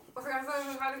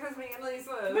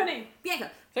Bernie.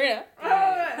 Bianca. Serena.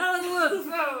 We're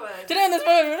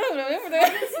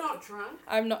just not drunk,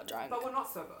 I'm not drunk. but we're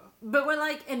not sober. But we're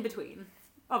like in between,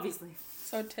 obviously.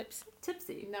 So tips.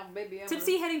 Tipsy. No, baby. I'm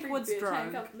Tipsy gonna heading bring towards bitch,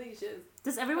 drunk. handcuff leashes.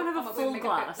 Does everyone have a I'm full gonna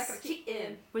glass? Like a cheat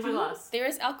in. Where's your glass? There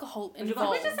is alcohol Would you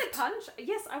involved. Can we just say punch?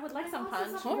 Yes, I would like some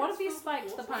punch. What? What if you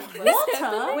spiked the punch? with?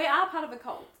 Water? We are part of a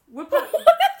cult. We're part-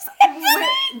 Wait,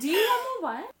 do you want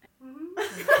more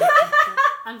what?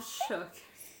 I'm shook.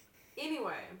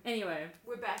 Anyway.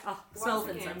 We're back. Oh, once smell of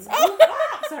again. incense.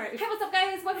 Sorry. Hey, what's up,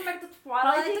 guys? Welcome back to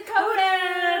Twilight Twilight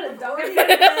Decoded. Don't Already get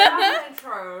did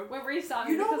intro. We're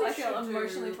restarting You know because what I we feel should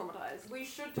emotionally do? traumatized. We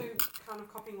should do kind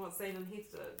of copying what Zane and Heath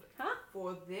did Huh?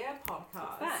 for their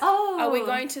podcast. that? Oh. Are we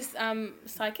going to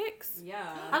psychics? Yeah.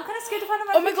 I'm kind of scared to find out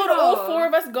my Oh my god, future. all four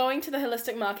of us going to the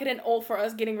holistic market and all four of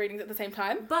us getting readings at the same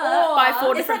time? But By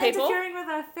four is different that people? interfering with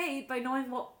our fate by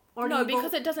knowing what? Or do No, you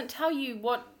because it doesn't tell you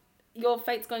what your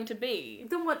fate's going to be.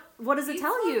 Then what does it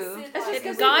tell you? It's just It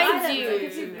gives guides you. you. It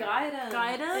gives you guidance.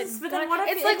 Guidance? It's But then what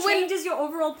if it's it like when- changes your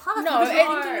overall path? No, What are you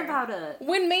it- thinking about it?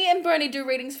 When me and Bernie do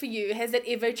readings for you, has it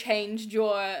ever changed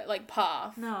your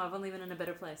path? No, I've only been in a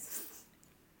better place.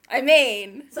 I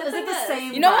mean, So The is it thing the is,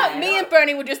 same? you know what? vibe? Me and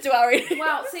Bernie will just do our reading.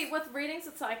 Well, see, with readings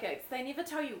with psychics, they never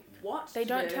tell you what They to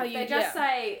don't do. tell you, They just yeah.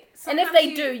 say. And if sometimes they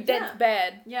you- do, that's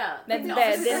bad. Yeah. That's No,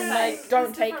 bad. it's Then, just like, don't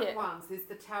There's take different it. ones. There's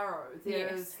the tarot.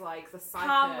 There's like the psychic.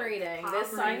 Palm reading, palm there's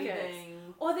psychics.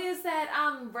 reading. Or there's that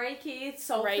Reiki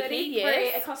Soul Reiki, 30 yes. free.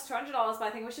 It costs $200, but I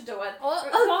think we should do it. Oh,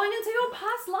 Going into your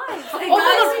past lives. Hey, Oh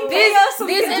guys, my god, pay us so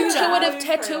we there's can do that. intuitive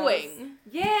tattooing.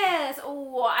 Yes.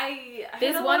 Oh, I heard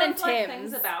There's a one lot in of, like, Thames.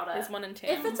 things about it. There's one in If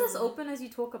Thames. it's as open as you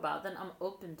talk about, then I'm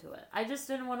open to it. I just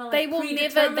didn't want to like They will never.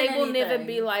 predetermine They will never anything.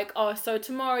 be like, oh, so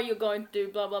tomorrow you're going to do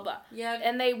blah blah blah, Yeah.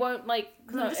 and they won't like.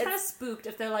 Because No, I'm just kind of it's, spooked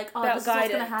if they're like, oh, about this is what's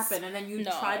gonna guidance. happen, and then you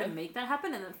No. try to make that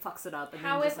happen, and then it fucks it up, and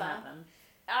then it doesn't However, happen.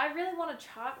 I really want a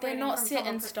chart They're reading not from set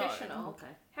someone in stone. professional. Okay.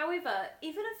 However,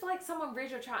 even if like someone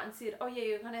read your chart and said, "Oh yeah,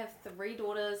 you're gonna have 3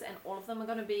 daughters, and all of them are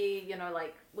gonna be,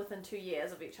 like within 2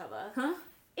 years of each other," Huh?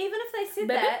 even if they said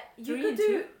Baby? that, you 3 could and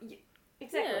do 2?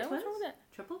 exactly. yeah, what's wrong with that?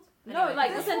 Tripled? No, Anyway,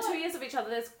 like yeah. within 2 years of each other,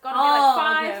 there's gonna Oh, be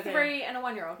like 5, okay. 3, and a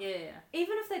 1-year-old. Yeah, yeah, yeah.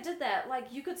 Even if they did that,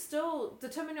 like you could still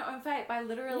determine your own fate by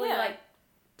literally Yeah. like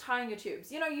tying your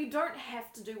tubes. You don't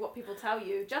have to do what people tell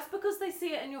you. Just because they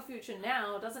see it in your future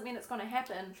now doesn't mean it's gonna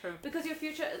happen. True. Because your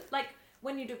future, like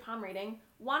when you do palm reading,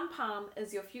 one palm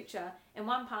is your future and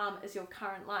one palm is your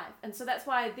current life. And so that's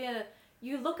why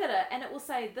you look at it and it will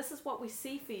say, this is what we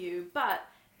see for you. But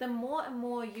the more and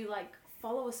more you like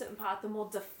follow a certain path, the more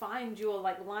defined your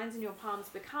like lines in your palms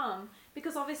become.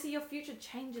 Because obviously your future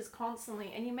changes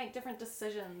constantly and you make different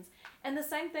decisions. And the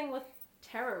same thing with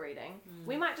tarot reading.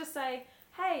 We might just say,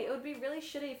 hey, it would be really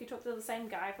shitty if you talked to the same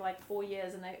guy for like 4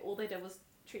 years and all they did was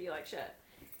treat you like shit.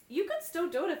 You could still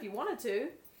do it if you wanted to.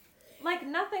 Like,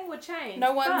 nothing would change.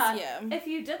 No one's- but yeah. if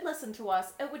you did listen to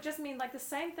us, it would just mean, like, the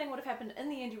same thing would have happened. In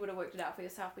the end, you would have worked it out for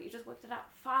yourself, but you just worked it out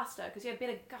faster because you had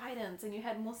better guidance and you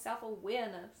had more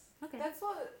self-awareness. Okay. That's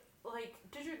what. Like,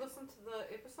 did you listen to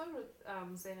the episode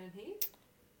with Zane and Heath?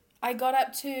 I got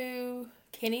up to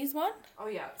Kenny's one. Oh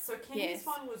yeah. So Kenny's Yes.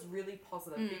 one was really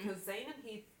positive because Zane and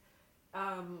Heath,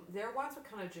 their ones were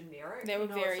kind of generic. They were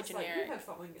it's very just Like, generic. you have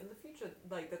something in the future,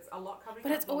 like that's a lot coming.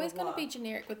 But up, it's blah, always blah, going to blah. be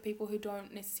generic with people who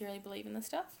don't necessarily believe in this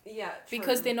stuff. Yeah.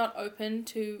 Because true. they're not open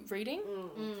to reading.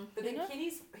 But You then know?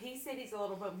 he said he's a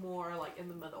little bit more like in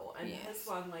the middle, and Yes. his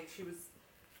one like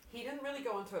he didn't really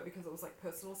go into it because it was like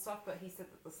personal stuff, but he said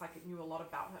that the psychic knew a lot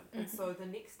about him. And so the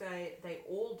next day they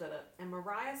all did it, and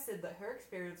Mariah said that her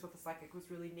experience with the psychic was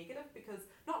really negative because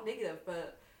not negative,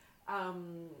 but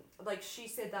like she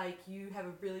said, like you have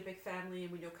a really big family,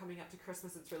 and when you're coming up to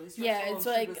Christmas, it's really stressful. Yeah, it's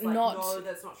and she like was not no,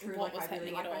 that's not true. what Like was I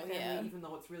really happening like at my all, family, yeah. even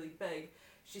though it's really big.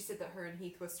 She said that her and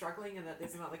Heath were struggling, and that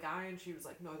there's another guy, and she was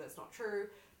like, no, that's not true.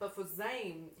 But for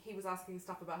Zane, he was asking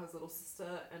stuff about his little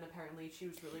sister, and apparently she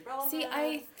was really relevant. See,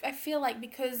 I feel like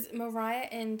because Mariah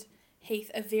and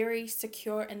Heath are very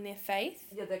secure in their faith,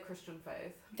 Yeah, they're Christian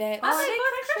faith. that Are they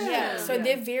both Christian? yeah, so Yeah.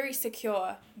 they're very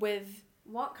secure with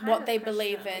What kind what of they Christian?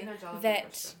 believe in. Evangelical That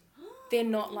Christian. they're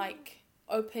not like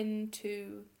open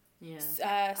to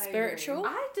Yeah. spiritual.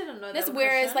 I didn't know That's they were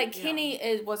whereas Christian. like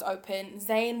Kenny was open,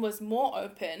 Zane was more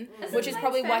open, Isn't which is Zane's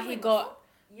probably why family he got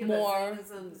Yeah, more- but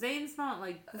Zane isn't. Zane's not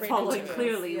like Ready following to-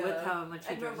 clearly yeah. with how much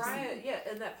he And drinks. Mariah,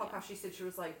 in that podcast, she said she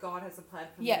was like, God has a plan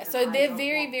for me. yeah. and So I they're don't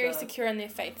very want very the secure in their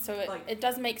faith. So like, it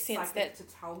does make sense psychic that to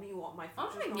tell me what my Oh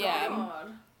future's my going Yeah. to be.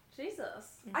 god.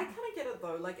 Jesus. I kind of get it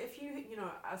though. Like, if you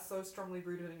are so strongly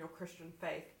rooted in your Christian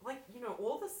faith, like,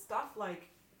 all this stuff like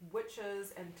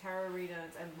witches and tarot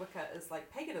readers and Wicca is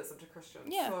like paganism to Christians.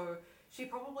 Yeah. So she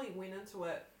probably went into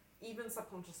it even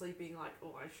subconsciously being like,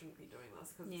 oh, I shouldn't be doing this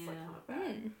because it's like Yeah. kind of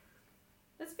bad. Mm.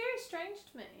 It's very strange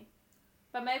to me.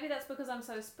 But maybe that's because I'm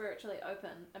so spiritually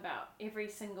open about every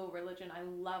single religion I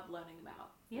love learning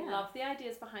about. Yeah. Love the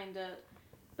ideas behind it.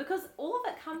 Because all of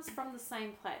it comes from the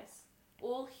same place.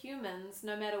 All humans,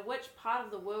 no matter which part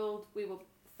of the world we were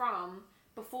from,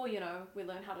 before, we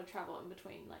learned how to travel in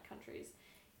between, like, countries,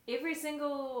 every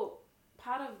single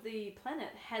part of the planet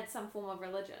had some form of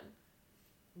religion.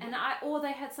 And or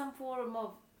they had some form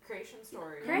of Creation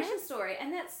story. story,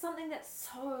 and that's something that's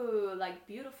so, like,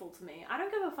 beautiful to me. I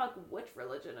don't give a fuck which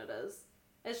religion it is.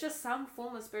 It's just some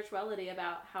form of spirituality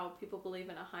about how people believe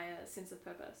in a higher sense of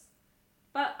purpose.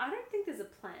 But I don't think there's a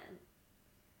plan.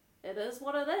 It is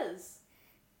what it is.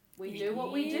 We do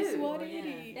what we It is do. what it Yeah.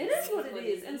 is. It is what it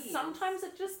is, and sometimes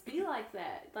it just be like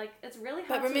that. Like, it's really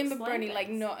hard But remember, to explain Brony, like,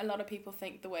 things. not a lot of people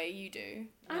think the way you do.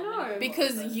 I know.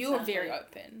 Because you are very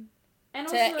Exactly. open And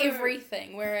to also,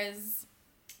 everything, whereas...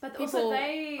 But people also,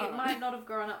 they aren't. might not have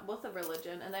grown up with a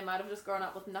religion, and they might have just grown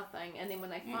up with nothing. And then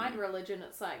when they find religion,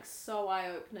 it's like so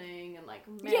eye-opening and like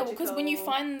magical. Yeah, because when you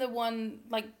find the one,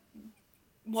 like,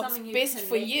 what's something you best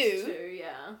for connect you, to,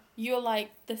 yeah. you're like,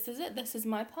 this is it, this is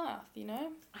my path, you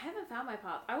know? I haven't found my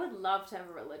path. I would love to have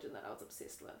a religion that I was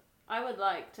obsessed with. I would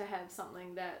like to have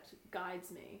something that guides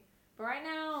me. But right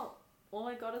now, all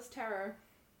I got is tarot.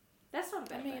 That's not a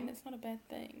bad I mean, thing. it's not a bad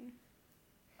thing.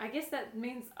 I guess that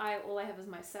means all I have is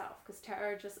myself, because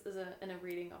tarot just is a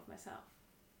reading of myself.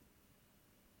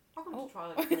 Welcome Oh. to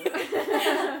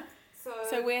Twilight.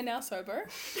 So we're now sober.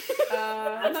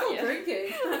 I'm not still yet.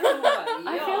 drinking. I don't know what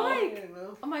I feel y'all-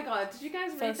 like, oh my god, did you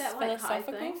guys read that like high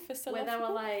thing? Where they were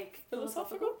like,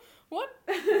 Philosophical? What?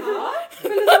 Huh?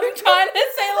 I'm trying to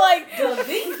say, like, Da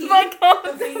Vinci. my god.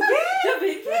 Da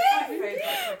Vinci.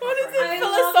 What is I this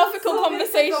love philosophical so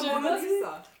conversation? Mona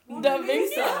Lisa. Da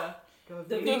Vinci? Da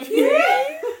Da Vinci. Vinci.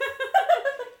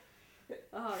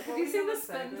 Oh, What have were you you seen the gonna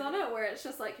say, spins baby? on it where it's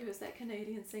just like, who's that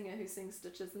Canadian singer who sings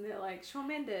Stitches, and they're like, Shawn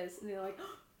Mendes, and they're like,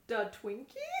 da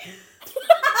Twinkie?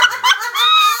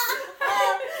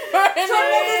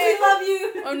 Shawn Mendes, we love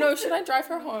you. Oh no, should I drive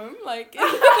her home? Like,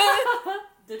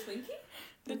 The Twinkie?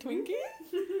 the Twinkie?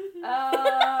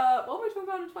 What were we talking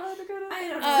about in Twilight Dakota? I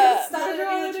don't know. Uh, Started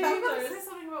I reading was going to chapters. say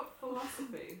something about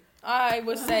philosophy. I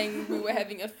was saying we were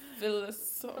having a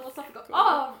Philosophical.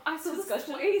 Oh, I saw this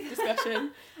Discussion. weed.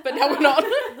 discussion, but now we're not.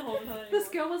 The whole time. This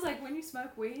girl was like, when you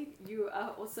smoke weed, you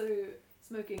are also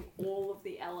smoking all of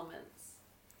the elements.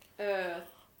 Earth,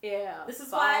 air, This is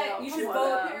fire, why you should water.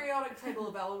 vote. The periodic table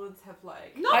of elements have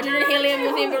like. No, Hydrogen, helium,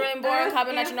 lithium, beryllium, boron, Earth,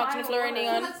 carbon, air, nitrogen, oxygen, fire, fluorine,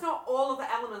 water. neon. That's not all of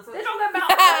the elements. They're It's talking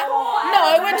about all No,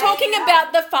 we're elements. talking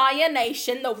about the Fire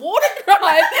Nation, the Water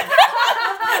Tribe,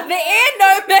 the Air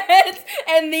Nomads,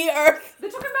 and the Earth. They're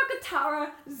talking about Katara,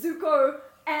 Zuko,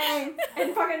 and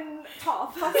fucking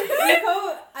Toph.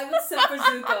 Zuko, I would simp for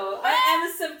Zuko. I am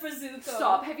a simp for Zuko.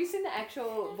 Stop. Have you seen the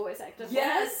actual voice actor? for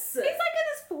Yes. this? He's like in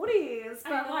his 40s,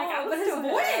 but I like know, I but was his still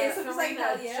voice, there. I was like,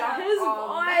 hell yeah. His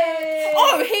Oh, voice.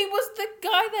 Oh, he was the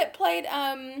guy that played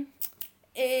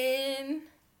in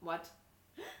What?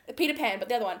 Peter Pan, but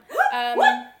the other one.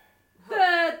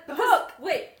 The Hook.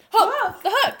 Wait. Hook, the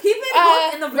Hook. Keep it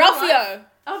Hook in the real life. Ralphio.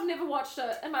 I've never watched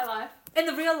it in my life. In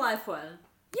the real life one.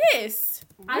 Yes.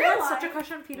 I Real had such a life?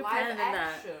 crush on Peter live Pan in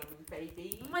that. action,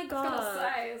 baby. Oh my I was gonna god.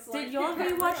 say, it's like, Did y'all yeah,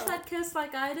 rewatch real. that kiss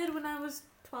like I did when I was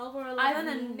 12 or 11? I've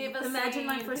and never imagine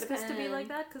my seen first Peter kiss to be Pan. like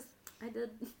that? Because I did.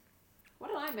 What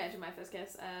did I imagine my first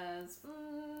kiss as?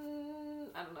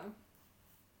 I don't know.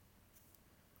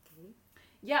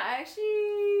 Yeah, I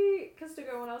actually kissed a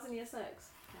girl when I was in year 6.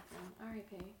 Catherine,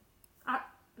 R.I.P.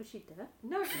 Was she dead?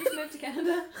 No, she just moved to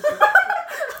Canada. I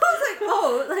was like,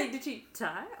 oh, like, did she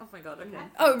die? Oh my god, okay.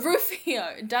 Oh,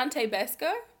 Rufio. Dante Basco.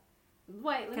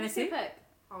 Wait, let Can me I see see? a pic.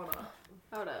 Hold on.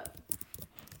 Hold up.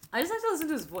 I just like to listen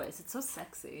to his voice. It's so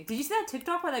sexy. Did you see that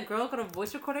TikTok where that girl got a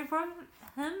voice recording from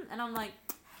him? And I'm like,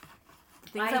 the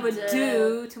things I, I would did.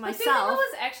 do to I think it myself.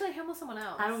 was actually him or someone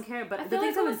else. I don't care, I but the feel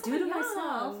things like I it would was do to someone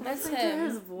myself. young. That's Listen to him.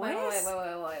 his voice.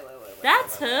 Wait.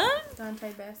 That's him?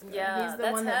 Dante Basco. Yeah, He's the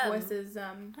that's one that him. voices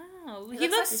Oh, He he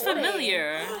looks looks like 40.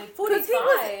 familiar. Because he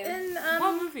was 45. in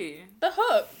What movie? The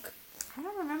Hook. I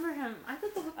don't remember him. I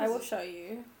thought the Hook I will was... show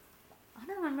you. I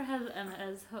don't remember him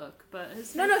as Hook, but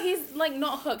his No, he's like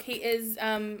not Hook. He is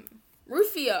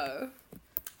Rufio.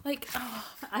 Like, oh,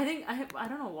 I think I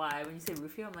don't know why when you say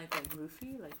Rufio, I'm like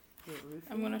Rufy, like Rufio.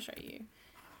 I'm gonna show you.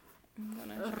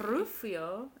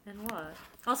 Rufio and what?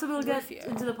 Also, we'll get Rufio.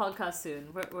 into the podcast soon.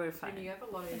 We're And fine. you have a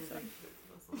lot of That's energy fine.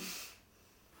 for this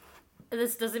one.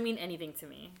 This doesn't mean anything to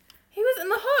me. He was in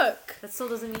the hook. That still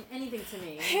doesn't mean anything to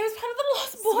me. He was part of the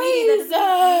Lost Sweetie, that Boys.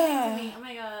 doesn't mean anything to me. Oh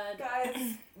my god.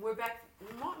 Guys, we're back.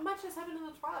 Not much has happened in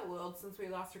the Twilight world since we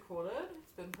last recorded.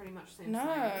 It's been pretty much same.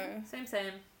 No.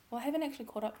 Same. Well, I haven't actually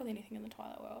caught up with anything in the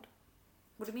Twilight world.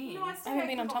 What do you mean? No, I still I haven't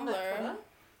been on active Tumblr. Twitter,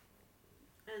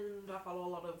 and I follow a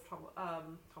lot of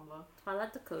Tumblr.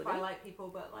 Twilight Dakota. Twilight people,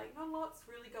 but like not a lot's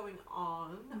really going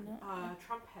on. No.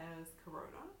 Trump has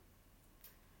corona.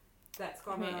 That's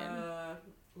gonna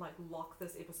like lock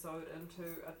this episode into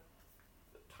a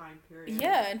time period.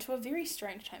 Yeah, into a very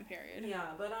strange time period. Yeah,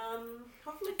 but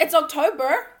hopefully It's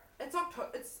October. It's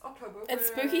October. It's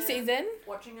We're spooky season.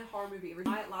 Watching a horror movie every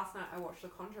night. Last night I watched The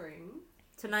Conjuring.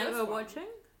 Tonight First we're one. watching.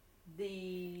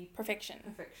 The Perfection.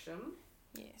 Perfection.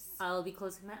 Yes. I'll be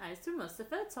closing my eyes through most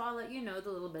of it, so I'll let you know the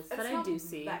little bits It's that I not do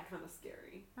see. that kind of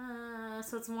scary.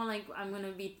 So it's more like I'm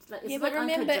gonna be like it's Yeah, like but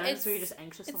remember, Uncut Gems where you're it's- just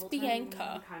anxious the it's whole Bianca.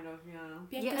 time. Kind of, yeah.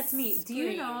 Yeah, Bianca it's me. Do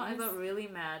you know I screams. got really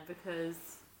mad because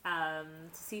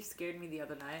Steve scared me the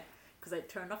other night because I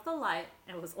turned off the light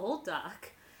and it was all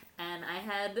dark. And I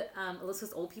had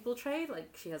Alyssa's old people tray,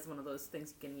 like she has one of those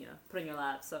things you can, put in your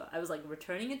lap. So I was like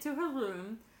returning it to her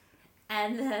room,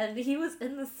 and then he was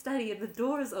in the study and the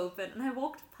door is open, and I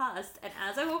walked past, and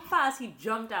as I walked past, he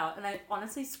jumped out, and I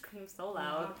honestly screamed so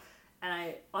loud, and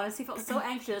I honestly felt so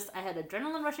anxious. I had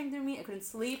adrenaline rushing through me. I couldn't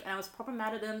sleep, and I was proper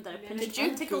mad at him that I pinched Did you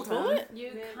and tickled Google him. it? You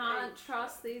Man, can't I-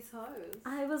 trust these hoes.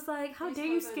 I was like, how These dare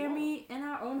you hoes I scare know. me in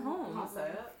our own home? I'll say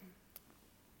it.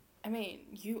 I mean,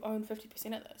 you own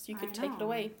 50% of this. You could I take it know.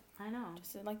 away. I know.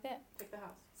 Just like that. Take the house.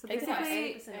 So Take the house.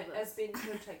 basically, 80% of As this. Ben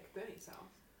could take Bernie's house.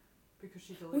 Because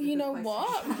she delivered Well, you the know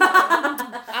PlayStation.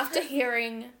 what? After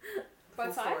hearing Both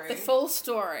Full sides? story. the full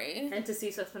story, and to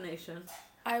cease explanation.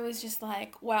 I was just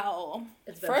like, well,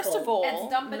 It's been first of full. It's all,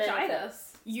 dumb Menopause. vaginas.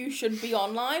 you should be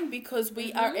online because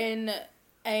we are in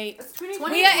a It's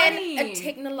 2020. we are in 2020. a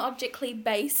technologically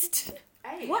based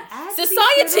Hey, What ads?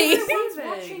 Society. Everyone's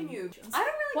watching you. I don't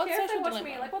really What's care if they social watch dilemma?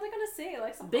 me. Like, what are they gonna see?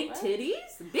 Like, some Big puppet?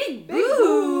 titties? Big Big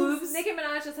boobs? Nicki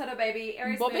Minaj just had a baby.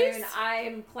 Aries Bobbies? Moon.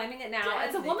 I'm claiming it now. Damn,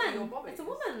 it's a Nicki, woman. your bobbies. It's a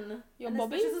woman. Your and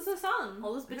bobbies? This bitch is her son.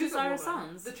 All those Who's bitches a are her woman?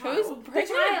 sons. The Who's child. The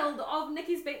pregnant? child of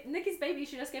Nicki's baby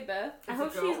she just gave birth. I It's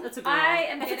hope a girl. it's a girl. I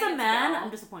am if it's getting a it's a man, girl.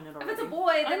 I'm disappointed If already. it's a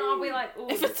boy, then I'll be like, ooh.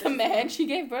 If it's a man, she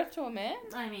gave birth to a man.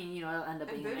 I mean, it'll end up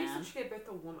And being a Bernie man. said she gave birth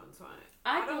to a woman, so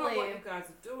I don't know what believe. you guys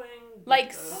are doing. Like,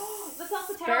 because- That's not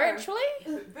the tarot.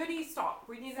 Spiritually? Bernie, stop.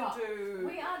 We need Stop. to do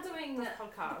We are doing the the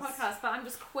podcast. podcast, but I'm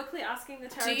just quickly asking the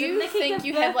tarot. Do did you Nicki think give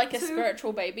you have birth like a to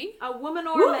spiritual baby? a woman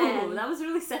or a Ooh, man? that was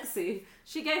really sexy.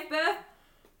 She gave birth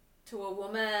to a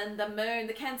woman, the moon,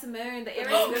 the Cancer moon, the Aries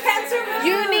Oh, moon. Cancer moon!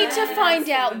 You need to Yes, find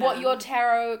out what feminine. your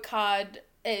tarot card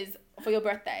is for your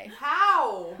birthday.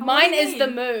 How? Mine do you is mean? the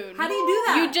moon. How do you do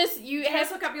that? You You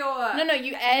have look up your no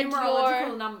you add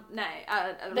numerological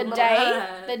your the the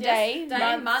day, day, the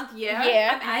day, month, year.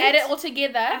 yeah, I'm eight. add it all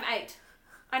together. I'm 8.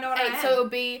 I know what I 8, am. so it'll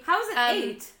be How's it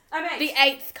 8? I'm 8. the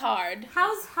 8th card.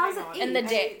 How's Hang it on. 8? In the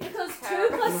deck. Because 2 Tarot.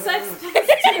 plus 6 plus 2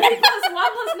 plus 1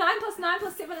 plus 9 plus 9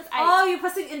 plus 7 is 8. Oh, you're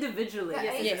pressing individually. The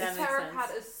Yes, eighth yes. That makes tarot sense. card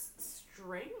is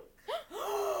strength.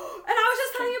 And I was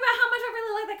just telling you about how much I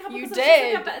really like that card. You because it's just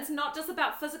did. about- but it's not just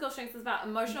about physical strength, it's about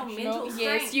emotional, mental strength.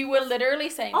 Yes, you were literally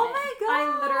saying Oh that. my god.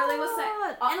 I literally was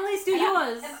saying- Annalise, do Yeah.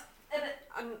 yours.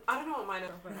 I don't know what mine are.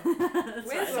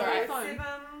 Where's It's the alright. phone? 7.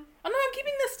 Oh no, I'm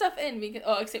keeping this stuff in because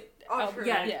except Oh, true.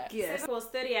 Yeah, yeah. yes. Equals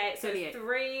 38, so 38.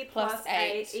 3 Plus plus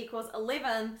 8 8 equals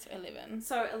 11. So 11.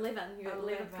 So 11, you got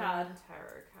 11th card.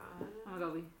 Tarot card. Oh my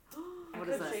god, I What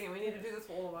could is that? sing it. We need to do this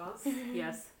for all of us.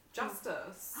 yes.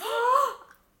 Justice.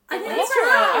 I Libra. think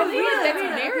I Libra. think that's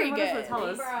Libra. very Okay, what does good. it tell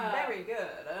us? Libra. Very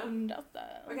good. Does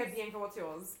that. Okay, Bianca, what's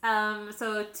yours?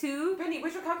 So 2. Bernie,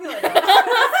 where's your calculator?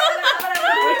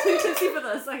 We're too tipsy for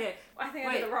this. Okay. I think I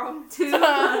Wait. did it wrong. 2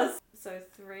 plus. So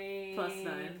 3 Plus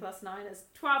 9. plus 9 is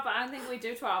 12, but I don't think we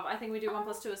do 12. I think we do 1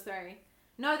 plus 2 is 3.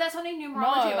 No, that's only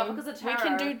numerology, but No, because of we tarot.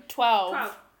 can do 12.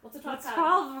 12. What's a 12 What's card?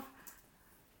 12?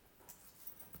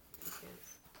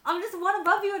 I'm just one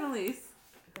above you, Annalise.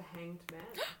 The Hanged Man.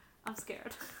 I'm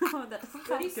scared. That doesn't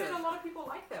Bernie sound said good. a lot of people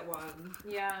like that one.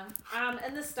 Yeah.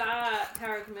 In the Star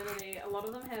Tarot community, a lot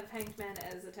of them have Hanged Man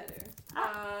as a tattoo.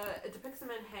 It depicts a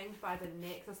man hanged by the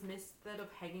neck. This method of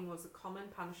hanging was a common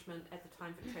punishment at the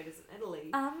time for traders in Italy.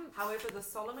 However, the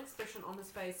solemn expression on his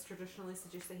face traditionally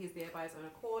suggests that he's there by his own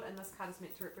accord, and this card is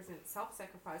meant to represent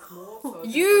self-sacrifice more so than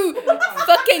You sacrifice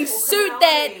fucking or suit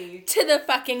that criminality. to the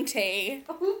fucking T.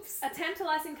 Oops. A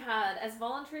tantalizing card as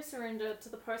voluntary surrender to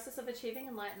the process of achieving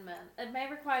enlightenment. It may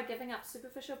require giving up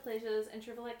superficial pleasures and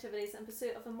trivial activities in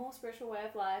pursuit of a more spiritual way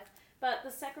of life. But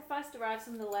the sacrifice derives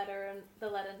from the Latin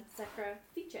sacrifice,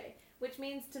 which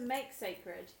means to make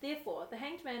sacred. Therefore, the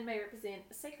hanged man may represent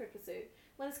a sacred pursuit.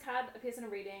 When this card appears in a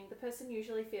reading, the person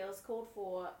usually feels called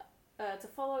for to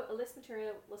follow a less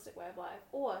materialistic way of life,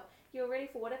 or you're ready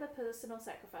for whatever personal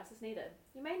sacrifice is needed.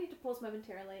 You may need to pause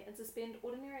momentarily and suspend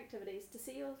ordinary activities to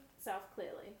see yourself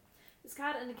clearly. This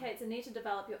card indicates a need to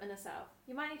develop your inner self.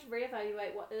 You might need to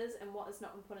reevaluate what is and what is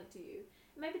not important to you.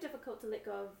 It may be difficult to let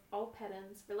go of old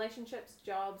patterns, relationships,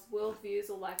 jobs, worldviews,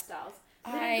 or lifestyles.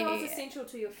 Letting go is essential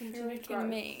to your continued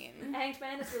growth. Hanged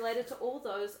Man is related to all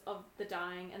those of the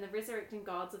dying and the resurrecting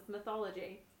gods of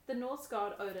mythology. The Norse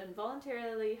god Odin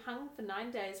voluntarily hung for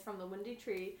 9 days from the windy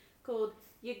tree called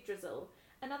Yggdrasil,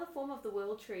 another form of the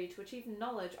world tree to achieve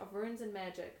knowledge of runes and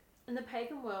magic. In the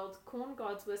pagan world, corn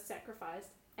gods were sacrificed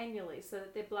annually so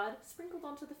that their blood sprinkled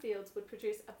onto the fields would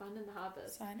produce abundant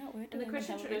harvest. So I know we're In doing the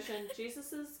Christian Hillary. tradition,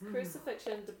 Jesus'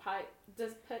 crucifixion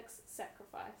depicts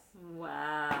sacrifice.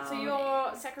 Wow. So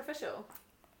you're sacrificial.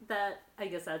 That, I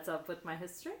guess, adds up with my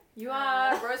history. You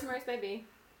are Rosemary's Baby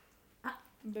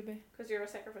Baby. because you're a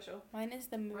sacrificial. Mine is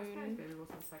the Rosemary's moon. Baby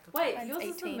wasn't sacrificed. Wait, Mine's yours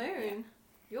is the 18, moon.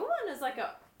 Your one is like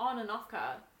a on and off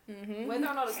card. Mm-hmm. Whether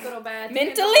or not it's good or bad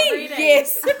depends on Mentally, the reading.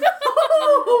 yes.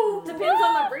 Depends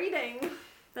on the reading.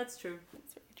 That's true.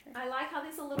 That's very true. I like how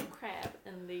there's a little crab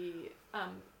in the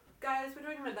Guys, we're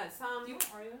doing Midnight Sun. Do you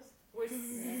want Oreos?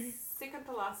 We're second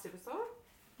to last episode.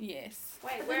 Yes.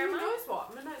 Wait, But where then am who I? knows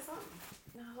what? Midnight Sun.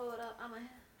 No, hold up.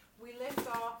 We left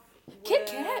off with... Kit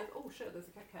Kat. Oh shit, there's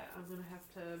a Kit Kat. I'm gonna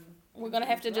have to... We're gonna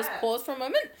have to just Yeah. pause for a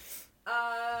moment.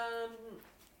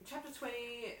 Chapter 20,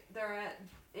 they're at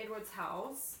Edward's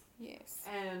house. Yes.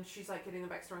 And she's like getting the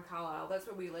backstory on Carlisle. That's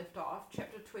where we left off.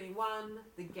 Chapter 21,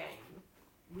 the game.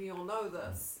 We all know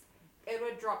this.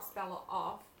 Edward drops Bella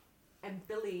off, and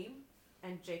Billy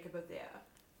and Jacob are there.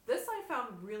 This I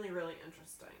found really, really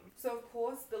interesting. So, of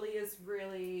course, Billy is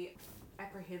really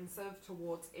apprehensive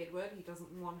towards Edward. He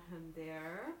doesn't want him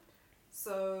there.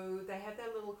 So, they have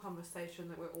that little conversation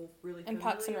that we're all really And familiar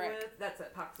Parks and Rec. with. That's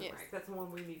it, Parks and Yes. Rec. That's the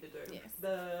one we need to do. Yes.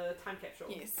 The time capsule.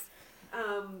 Yes.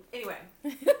 Anyway,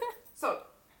 so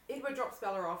Edward drops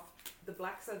Bella off. The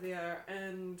Blacks are there,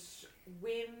 and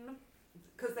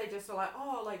because they just are like,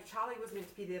 oh, like Charlie was meant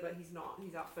to be there, but he's not.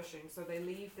 He's out fishing, so they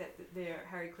leave their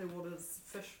Harry Clearwater's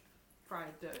fish fry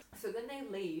dish. So then they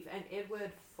leave, and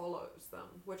Edward follows them,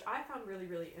 which I found really,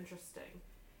 really interesting.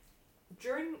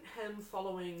 During him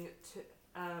following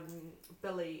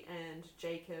Billy and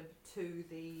Jacob to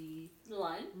the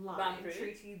Boundary.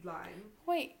 treaty line.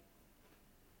 Wait,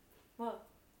 What?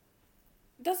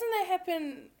 doesn't that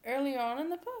happen earlier on in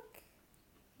the book?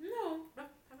 No. No,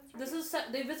 haven't This is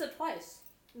they visit twice.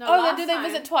 No, Oh, last they do. They time-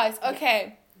 visit twice.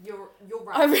 Okay, You're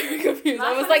right. I'm very confused.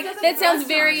 I Last was time like, he does it that sounds first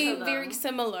very, time, so very though.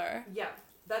 similar. Yeah,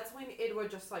 that's when Edward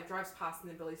just like drives past and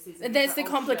then Billy sees it. That's the He's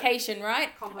like, "Oh, complication, right?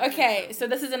 shit." Complication. Okay, so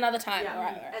this is another time. Yeah,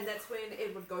 Right, right. and that's when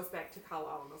Edward goes back to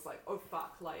Carlisle and is like, oh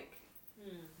fuck, like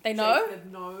They know.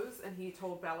 Jacob knows, and he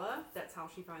told Bella. That's how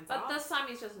she finds But out. this time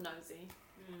he's just nosy.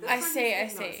 This I time see. he's I being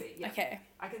see. nosy, yeah. Okay,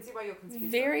 I can see why you're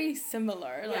confused. very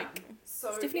similar. Yeah. Like,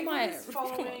 So Stephanie Edward Meyer, is come on.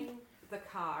 following the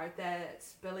car that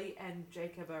Billy and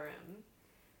Jacob are in,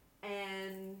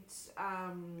 and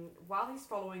while he's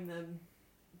following them,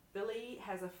 Billy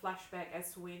has a flashback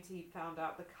as to when he found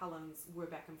out the Cullens were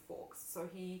back in Forks. So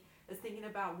he is thinking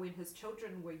about when his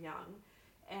children were young,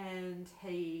 and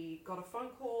he got a phone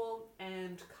call,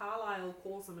 and Carlisle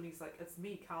calls him, and he's like, "It's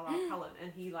me, Carlisle Cullen,"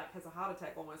 and he like has a heart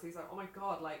attack almost. He's like, "Oh my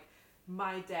god, like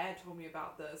my dad told me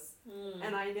about this,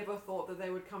 and I never thought that they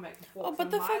would come back to Forks." oh, but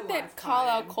in the my fact that lifetime."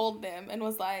 Carlisle called them and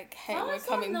was like, "Hey, Oh, we're that's so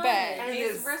coming nice. back." And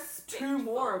He's there's two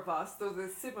more of us, so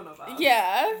there's 7 of us.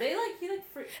 Yeah, They like he like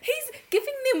fr- he's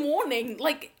giving them warning,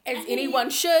 like as And he- anyone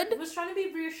should. was trying to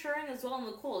be reassuring as well on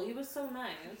the call. He was so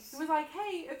nice. He was like,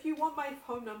 "Hey, if you want my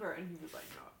phone number," and he was like,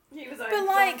 "No." He was like, But,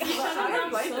 like- "Don't I shut don't around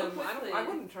blame so him. quickly." I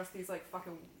wouldn't trust these like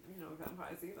fucking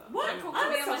vampires either. What? I don't know. I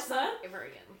would I'll trust that. ever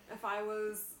again. If I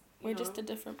was, We're just a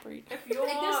different breed. If your I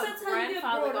guess that's how you get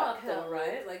grandfather brought got up, though, killed,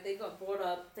 right? Like they got brought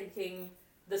up thinking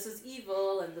this is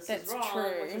evil and this That's is wrong.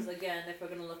 true. Which is again, if we're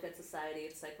gonna look at society,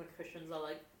 it's like when Christians are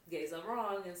like gays are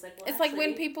wrong. It's like well, It's like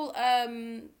when actually- people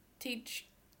teach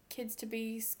kids to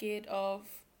be scared of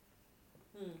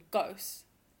ghosts.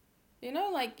 You know,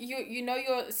 like you know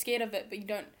you're scared of it, but you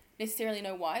don't necessarily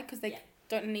know why because they Yeah.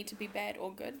 don't need to be bad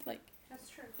or good. Like That's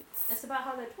true. It's about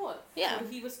how they're taught. Yeah. So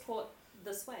he was taught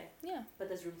this way, yeah, but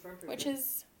there's room for improvement. which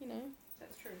is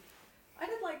That's true. I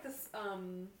did like this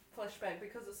flashback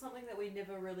because it's something that we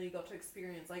never really got to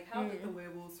experience. Like, how did the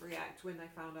werewolves react when they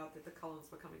found out that the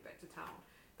Cullens were coming back to town?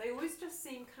 They always just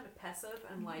seem kind of passive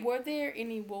and like. Were there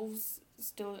any wolves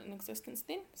still in existence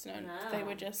then? So No. they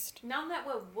were just... None that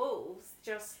were wolves,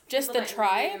 just Just people the that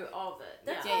tribe? knew of it.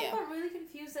 That's yeah. why Yeah. I got really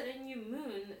confused that in New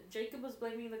Moon, Jacob was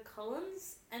blaming the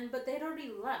Cullens, but they'd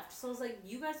already left. So I was like,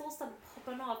 you guys all started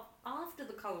popping up after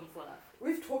the Cullens left.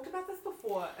 We've talked about this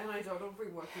before, and I don't know if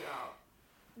we worked it out.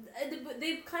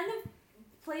 They've kind of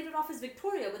played it off as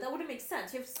Victoria, but that wouldn't make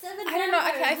sense. You have 7 I don't know,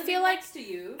 vampires I living feel like- next to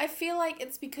you. I feel like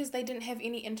it's because they didn't have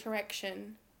any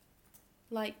interaction.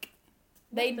 Like,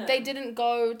 With they them. didn't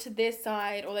go to their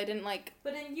side, or they didn't, like,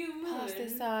 But in New pass their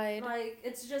Moon, side. like,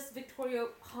 it's just Victoria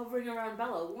hovering around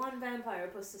Bella. 1 vampire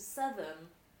opposed to 7.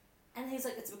 And he's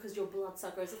like, it's because you're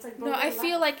bloodsuckers. It's like, bro, No, I they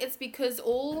feel left. like it's because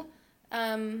all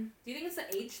Do you think it's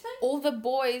the age thing? all the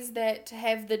boys that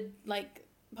have the, like,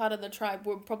 part of the tribe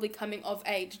were probably coming of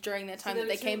age during that time that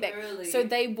they came back. Early. So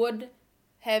they would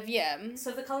have, yeah.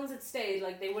 So if the Cullens had stayed,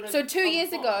 like, they would have... So 2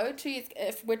 years ago,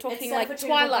 if we're talking Instead of like a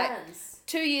chain of Twilight, events.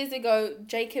 2 years ago,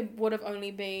 Jacob would have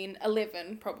only been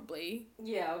 11, probably.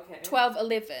 Yeah, okay. 12,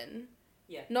 11.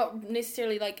 Yeah. Not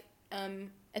necessarily like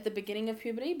at the beginning of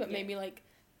puberty, but Yeah. maybe like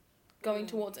going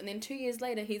towards, and then 2 years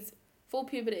later, he's full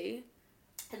puberty.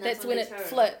 And That's when they it turn.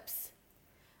 flips.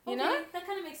 You Okay, know? that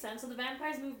kind of makes sense. So the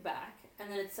vampires move back,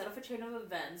 and then it's set off a chain of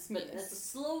events, but Yes. it's a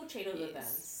slow chain of Yes.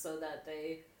 events, so that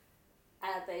they,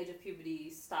 at the age of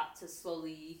puberty, start to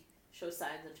slowly show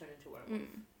signs and turn into werewolves.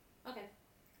 Okay,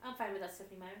 I'm fine with that,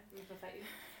 Stephanie Meyer. I'm not gonna fight you.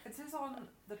 It says on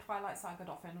the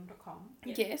TwilightSaga.fandom.com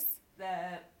Yeah. Yes.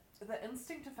 that the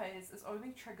instinctive phase is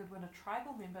only triggered when a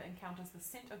tribal member encounters the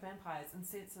scent of vampires and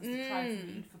senses the tribe's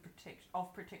need for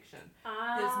protection.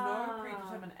 There's no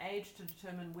predetermined age to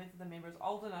determine whether the member is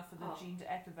old enough for the gene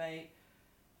to activate.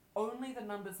 Only the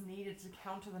numbers needed to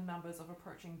counter the numbers of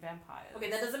approaching vampires. Okay,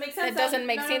 that doesn't make sense. That doesn't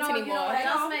make sense You anymore. know, that Hang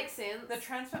does on. make sense. The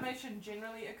transformation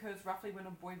generally occurs roughly when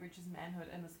a boy reaches manhood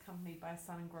and is accompanied by a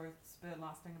sun and growth spurt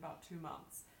lasting about 2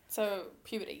 months. So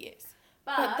puberty, yes.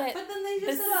 But that- But then they The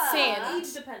just said scent.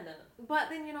 age dependent. but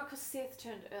then you know, because Seth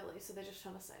turned early, so they're just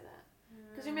trying to say that.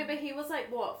 Because remember, he was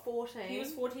like what 14. He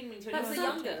was 14 when he But turned. He was the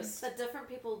still, youngest. But different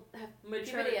people have Mature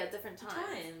puberty at different times.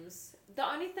 times. The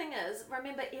only thing is,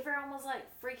 remember, everyone was like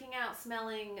freaking out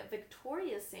smelling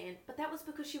Victoria's scent, but that was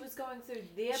because she was going through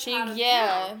their She, part of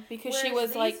yeah, town. because she Whereas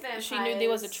was like, these she knew there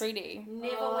was a vampires treaty.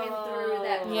 Never went through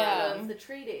that part Yeah. of the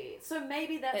treaty. So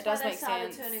maybe that's That why does they make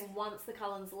started sense. turning once the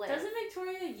Cullens left. Doesn't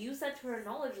Victoria use that to her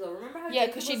knowledge though? Remember how Yeah,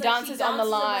 Jacob 'cause she was dances on the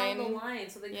around the line. line,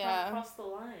 so they Yeah. can't cross the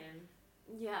line.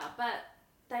 Yeah, but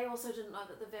they also didn't know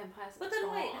that the vampires. But were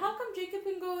then wait, gone. how come Jacob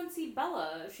can go and see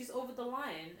Bella if she's over the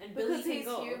line and Billy Because can he's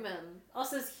go? human.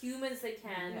 Also, as humans they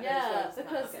can. but as Yeah, werewolves not.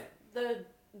 because Okay. the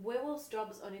werewolf's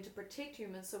job is only to protect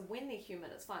humans. So when they're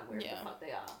human, it's fine wherever Yeah. the fuck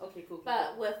they are. Okay, cool.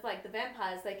 But with like the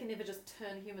vampires, they can never just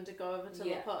turn human to go over to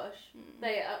Yeah. the push.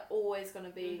 They are always going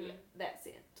to be Mhm. that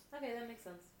scent. Okay, that makes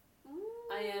sense.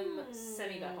 I am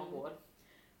semi back on board.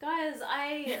 Guys,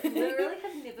 I literally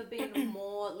have never been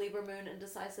more Libra Moon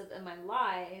indecisive in my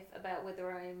life about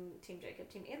whether I'm Team Jacob,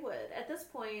 Team Edward. At this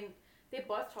point, they're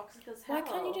both toxic as hell. Why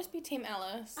can't you just be Team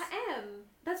Alice? I am.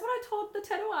 That's what I told the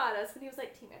tattoo artist when he was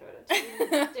like Team Edward or Team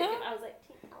Jacob. I was like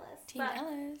Team Alice. Team But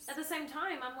Alice. at the same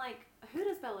time, I'm like, who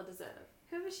does Bella deserve?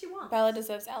 Whoever she wants. Bella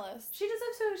deserves Alice. She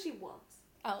deserves whoever she wants.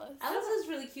 Alice. Alice is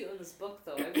really cute in this book,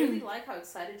 though. I really like how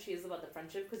excited she is about the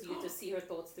friendship because you get to see her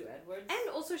thoughts through Edward. And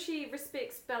also, she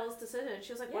respects Bella's decision.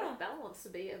 She was like, what Yeah. if Bella wants to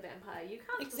be a vampire? You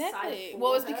can't Exactly. decide for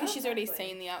Well, it's her. because she's already Exactly.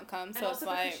 seen the outcome, And so it's also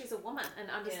like, because she's a woman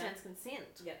and understands consent.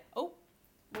 Yeah. Oh.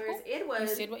 Whereas you Edward...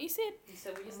 said what you said. You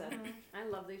said what you said. I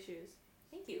love these shoes.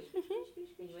 Thank you.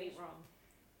 You ain't wrong.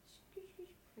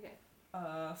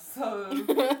 So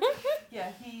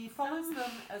yeah, he follows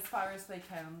them as far as they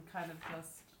can, kind of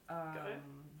just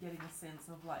getting a sense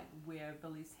of like where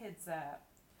Billy's head's at,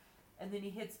 and then he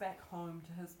heads back home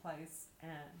to his place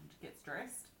and gets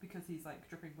dressed because he's like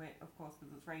dripping wet, of course,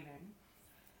 because it's raining.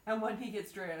 And when he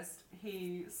gets dressed,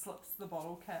 he slips the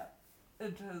bottle cap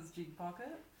into his jean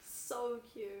pocket. So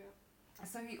cute.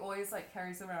 So he always like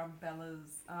carries around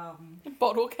Bella's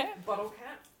Bottle cap. bottle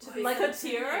cap To be Like a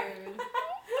continued. tear?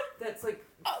 that's like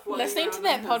floating Listening to around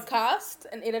that in his- podcast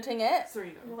and editing it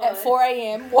Serena. at 4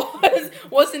 a.m.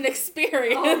 was an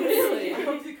experience. Oh, really? I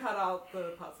hope you cut out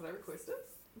the parts that I requested.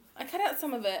 I cut out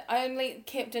some of it. I only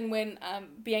kept in when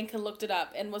Bianca looked it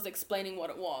up and was explaining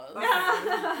what it was. Okay.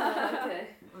 Okay.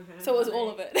 Okay. So it was all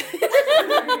of it.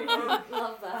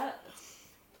 Love that.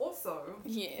 Also,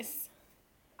 Yes.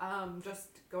 just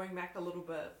going back a little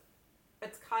bit,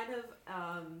 it's kind of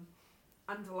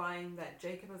underlying that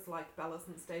Jacob has liked Bella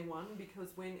since day one because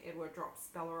when Edward drops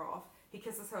Bella off, he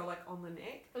kisses her like on the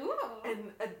neck. Ooh.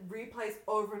 And it replays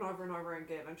over and over and over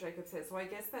again, and Jacob says, so I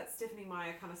guess that's Stephenie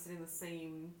Meyer kind of setting the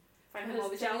scene Find him him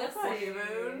always always jealous. jealous.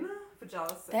 for for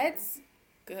jealousy. That's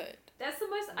good. That's the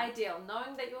most ideal,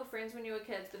 knowing that you were friends when you were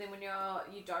kids, but then when you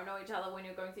don't know each other when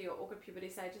you're going through your awkward puberty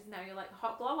stages, now you're like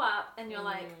hot glow up, and you're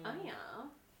like, oh yeah,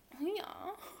 Oh, yeah.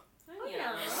 oh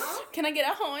yeah, Can I get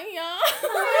a oh, yeah?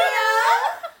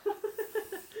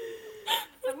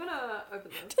 I'm gonna open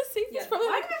this. To see Yeah. this probably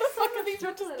Why like, do what you the fuck are have these so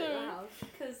much bitches chocolate at your doing? house?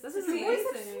 Because this There's is always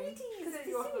have amazing. sweeties at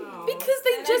your house. Because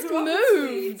they And I just grew up with moved.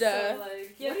 sweets, so, like,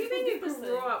 yeah, What do you people mean you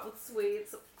grew up with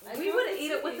sweets? I We grew would up with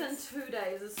eat it within sweets. 2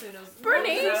 days as soon as Brittany,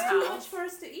 we moved There's to too our much house. for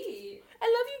us to eat. I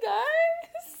love you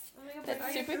guys. Oh my god, That's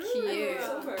are super you cute.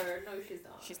 sober? No, she's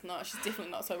not. She's not. She's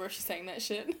definitely not sober. She's saying that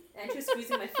shit. And she's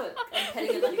squeezing my foot and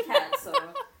petting it like a cat, so.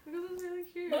 Because it's really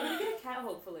cute. We're gonna get a cat,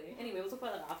 hopefully. Anyway, we'll talk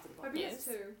about that after the Hope podcast. he has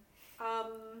 2.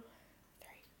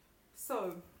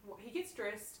 So he gets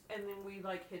dressed, and then we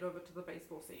like head over to the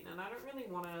baseball scene. And I don't really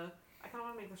want to. I kind of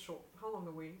want to make this short. How long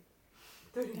are we?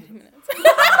 30 minutes. 30 minutes.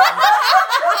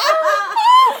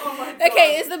 Oh my God.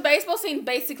 Okay, is the baseball scene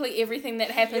basically everything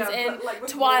that happens Yeah, in but, like,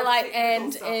 with Twilight more technical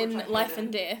and stuff, which in I Life hated.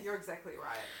 and Death? You're exactly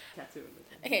right. Tattoo.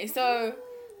 Okay, so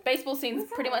baseball scene's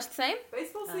pretty much the same,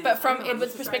 Baseball scene. but is from pretty much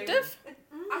Edward's the same. perspective.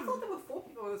 I thought there were 4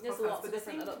 people in this There's podcast, lots but of there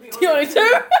different seems to adults. be The only only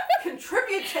two.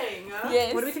 contributing.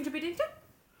 Yes. What are we contributing to?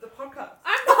 The podcast. I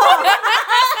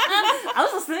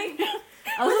was listening.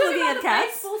 I was looking at the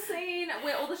cats. baseball scene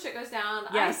where all the shit goes down.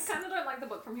 Yes. I kind of don't like the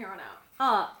book from here on out.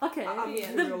 Oh, okay. I'm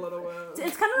Yeah. giving you a little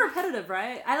It's kind of repetitive,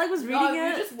 right? I was reading No, it.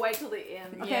 you just wait till the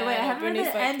end. Okay, Yeah, wait, I haven't read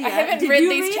Brittany's the like, end I yet. haven't Did read you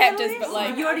these read chapters, Annalise? but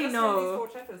like You already I just know. read these 4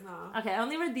 chapters now. Okay, I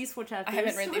only read these 4 chapters. I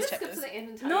haven't read Can we these just skip chapters. to the end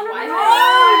and tell No, you no, why? no, No!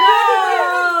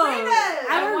 no! Read it!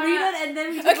 I will I read wanna- it and then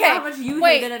we can talk Okay, about how much you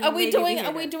wait, hated it. are and we maybe doing hate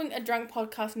are we it. doing a drunk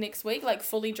podcast next week, like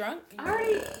fully drunk? I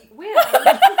already. Where?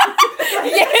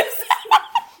 Yes.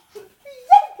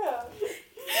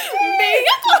 Me.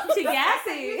 Too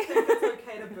gassy. I think it's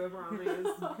okay to Burberami is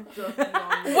joking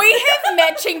on. We have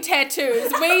matching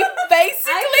tattoos. We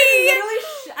basically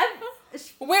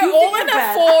we're all in a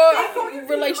I thought you 4 peed in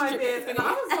my relationship. bed, and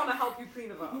I was going to help you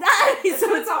clean it up. Nice, so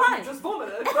Turns it's out fine. you just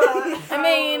vomited, but... I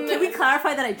mean- Can we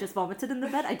clarify that I just vomited in the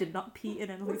bed? I did not pee in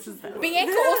Annalise's bed.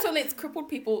 Bianca also lets crippled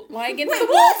people lie against the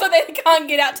wall so they can't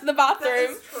get out to the That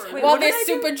bathroom is true. Wait, while what they're did I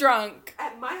do? super drunk.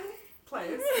 At my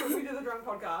place, when we did the drunk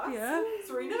podcast, Yeah.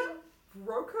 Serena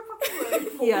broke her fucking leg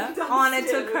falling Yeah. On and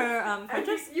downstairs, took her and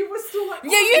crutches. you were still like...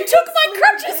 Yeah, you took my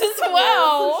crutches as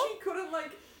well. So she couldn't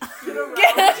like get around.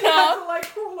 Get She had up. to like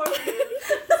crawl over you.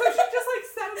 So she just like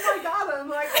sat in my garden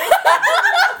like...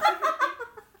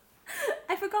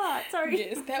 I forgot. Sorry.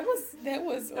 Yes, that was That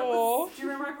oh. was, do you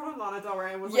remember I put on Lana Del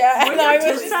Rey and was Yeah, like... and I was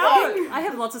Just just now? like- I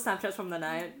have lots of Snapchats from the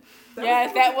night. Yeah,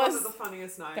 probably that one was- of the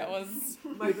funniest nights. That was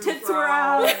My Your boobs tits were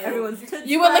out. Everyone's tits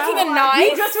You were were looking out. a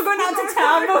nice. You just were going out to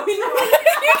town, but we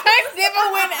You guys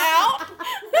never went out.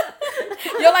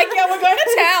 You're like, yeah, we're going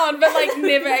to town, but like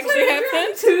never actually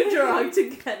happened. too drunk to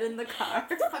get in the car.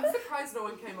 I'm surprised no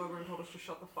one came over and told us to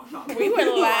shut the fuck up. We were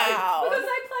Because loud.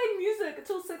 I played music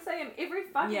until 6 a.m. every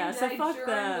fucking Yeah, so day fuck during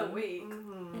them. the week.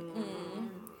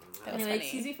 That was Anyway, funny.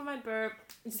 excuse me for my burp.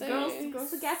 So-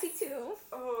 Girls are gassy too.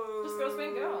 Oh, Just girls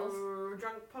being girls.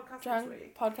 Drunk podcast Drunk this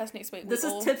week. podcast next week. This We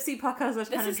is all- tipsy podcast. That's This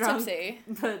kind of is drunk. tipsy.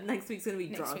 But next week's gonna be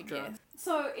Next drunk. week, drunk. yes.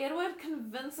 So Edward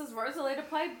convinces Rosalie to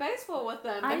play baseball with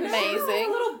them. I because know. she was Amazing.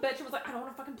 a little bitch and was like, I don't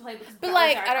want to fucking play because But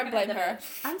like, I don't blame her.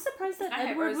 I'm surprised that I hate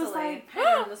Edward Rosalie. was like. Hate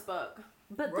her in this book.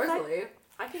 But the fact- Rosalie.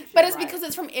 I think she's But it's right. because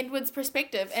it's from Edward's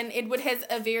perspective, and Edward has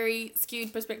a very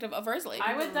skewed perspective of Rosalie.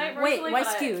 I would date Wait, Rosalie, why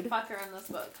but skewed? I'd fuck her in this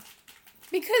book.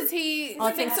 Because he Oh,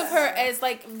 thinks thanks. of her as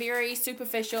like very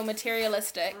superficial,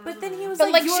 materialistic. But then he was But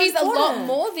like "You're she's a lot important."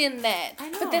 more than that. I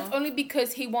But that's know. only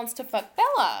because he wants to fuck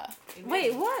Bella.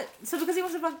 Wait, what? So because he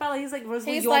wants to fuck Bella, he's like,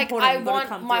 Rosalie, He's you're like, important. I you gotta want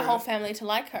come my through. whole family to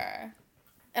like her.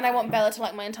 And I want Bella to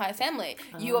like my entire family.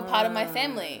 You are part of my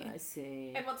family. I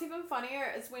see. And what's even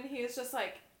funnier is when he is just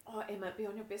like, oh, Emma, be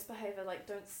on your best behavior. Like,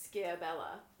 don't scare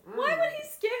Bella. Why would he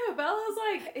scare her? Bella's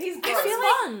like, he's I gross. feel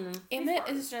fun. Emmett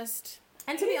is just...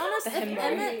 And to be honest, the if himbo.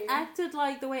 Emmett acted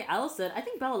like the way Alice did, I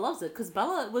think Bella loves it because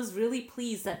Bella was really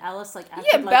pleased that Alice like acted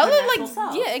Yeah, like Bella, her natural like,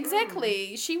 self. yeah,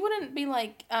 exactly. She wouldn't be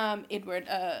like, Edward,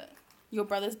 your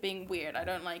brother's being weird. I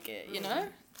don't like it, you know?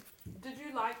 Did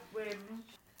you like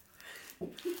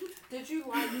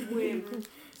when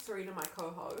Serena, my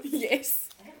co-host, Yes.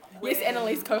 when, Yes,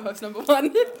 Annalise, co-host number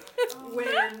 1.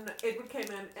 when Edward came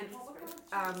in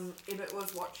and Emmett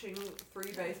was watching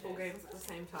 3 baseball games at the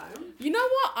same time. You know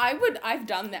what? I've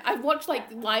done that. I've watched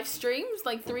like live streams,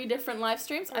 like 3 different live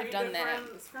streams. I've done that.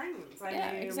 Screens.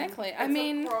 Yeah, exactly. It's I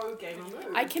mean, a pro gamer move.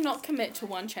 I cannot commit to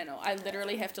one channel. I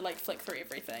literally have to like flick through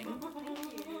everything.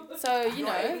 So, you Your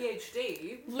know,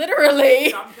 ADHD. literally,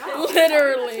 Jumped out.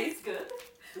 literally. Tastes good.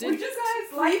 Would you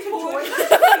guys like to pour- join us in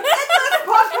this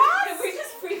podcast? Can we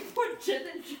just free pour gin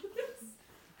and juice?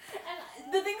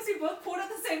 And the things we both poured at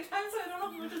the same time, so I don't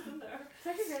know how much is in there. It's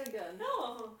actually really good.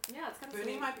 No. Yeah, it's kind of Bernie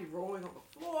sweet. might be rolling on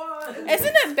the floor.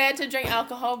 Isn't it bad to drink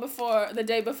alcohol the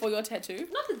day before your tattoo?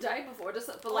 Not the day before, just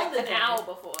for like the an day. hour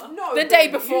before. No, The day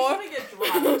Bernie, before. You shouldn't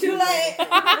get drunk. Too late.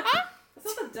 It's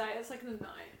not the day, it's like the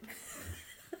night.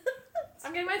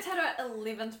 I'm getting my tattoo at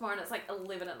 11 tomorrow and it's like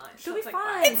 11 at night. She'll so be it's like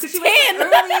fine. It's Because she 10. wakes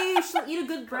up early, she'll eat a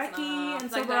good Close brekkie enough. and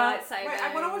It's like sober daylight up. savings. Wait,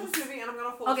 I want to watch this movie and I'm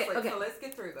gonna fall Okay, asleep. okay. So let's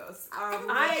get through this.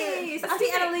 Nice!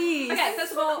 Auntie Annalise! Okay,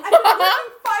 first of all, I've been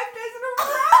working 5 days in a row.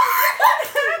 I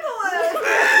can't handle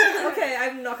it. Okay,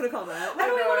 I'm not gonna call that. what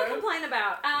do we want to complain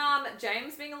about?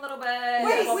 James being a little bit.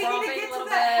 Wait, Bob we Bob need to being get a to little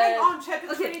that. Hang bit. on, chapter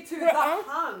Okay. 22, The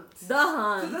Hunt. The So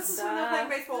Hunt. this is when they're playing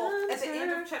baseball. At the end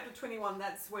Hunter. of chapter 21,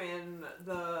 that's when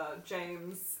the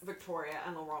James, Victoria,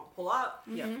 and Laurent pull up.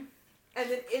 Yeah. Mhm. And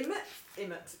then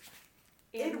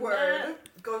Edward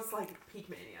goes like peak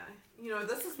mania. You know,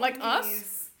 this is Like when us?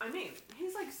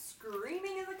 he's like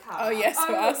screaming in the car. Oh, yes.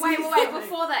 Oh, us. wait. Something.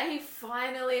 Before that, he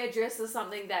finally addresses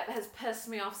something that has pissed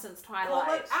me off since Call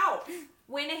Twilight. it out.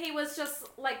 When he was just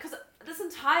like, because this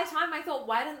entire time I thought,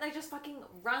 why didn't they just fucking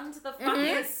run to the fucking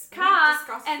Yes, we car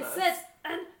discussed and this. sit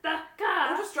in the Or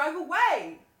car? just drive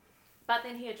away. But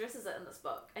then he addresses it in this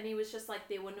book, and he was just like,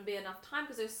 there wouldn't be enough time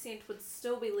because her scent would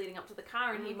still be leading up to the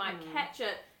car, and he might catch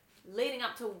it leading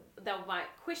up to, they might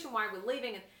question why we're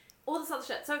leaving, and all this other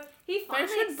shit. So he They finally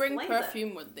should bring explains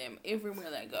perfume with them everywhere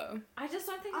they go. it. I just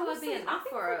don't think it would Honestly, be I enough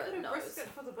think for they a could have nose. risked it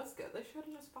for the biscuit. They should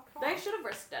have just fucked off. They should have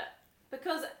risked it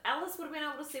because Alice would have been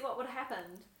able to see what would have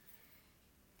happened.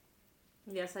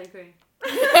 Yes, I agree.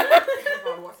 Oh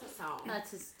God, what's the sound?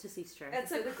 To see strength.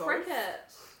 It's a it a ghost? cricket.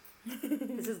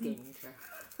 This is gaming chair.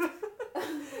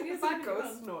 It's a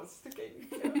ghost. No, it's just a gaming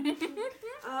chair.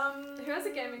 Who has a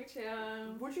gaming chair?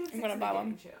 Would you have I'm gonna sex in buy a one.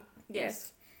 gaming chair?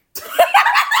 Yes.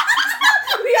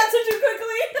 We answered too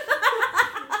quickly.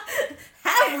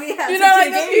 Have we had You know,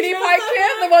 like the PewDiePie chair,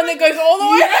 the one that goes all the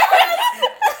way.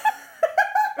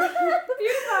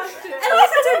 PewDiePie chair. And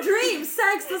also to dream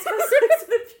sex. Let's go sex with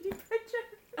the PewDiePie chair.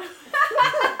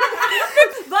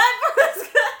 Buy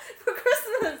for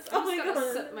Christmas. Oh I'm my just gonna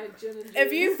god. sip my gin and If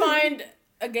juice. you find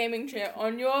a gaming chair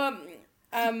on your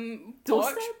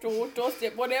Doorstep? porch,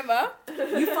 doorstep, whatever,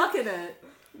 You fucking it.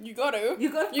 you gotta You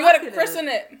gotta gotta christen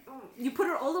it, You put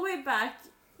it all the way back,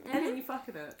 and then you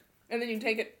fucking it. and then you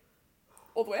take it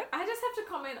all the way up. I just have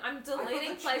to comment, I'm got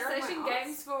deleting the chair in PlayStation my ass.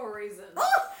 games for a reason.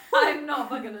 I'm not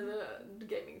fucking in a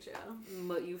gaming chair.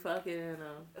 But you fucking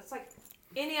It's like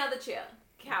Any other chair.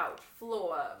 Couch,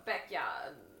 floor,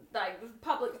 backyard, like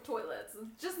public toilets.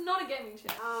 Just not a gaming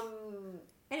chair.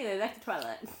 Anyway, back to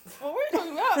Twilight. What were we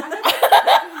talking about?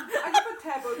 I have a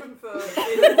tab open for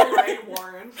Edward Ray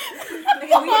Warren.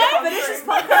 Okay, we need to finish this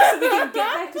podcast so we can get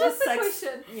back to the Just a sex.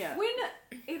 question. Yeah. When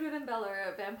Edward and Bella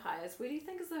are vampires, where do you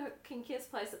think is the kinkiest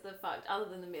place that they've fucked other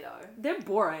than the meadow? They're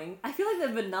boring. I feel like they're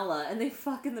vanilla, and they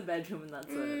fuck in the bedroom, and that's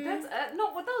it. That's it.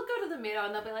 No, well, they'll go to the meadow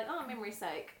and they'll be like, oh, memory's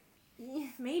sake. Yeah,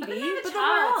 maybe. But then they have a then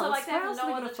child, where so, else? like, they Where have else no are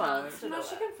they other gonna fuck? chance to No, do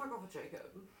she it. can fuck off with Jacob.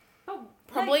 Oh,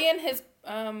 Probably in his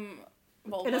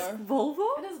Volvo. It is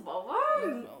Volvo? It is Volvo.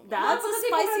 That's No, the because he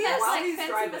bought it spiciest. that, While like, he's fancy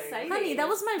driving. Mercedes. Honey, that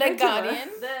was my The regular. Guardian.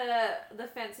 The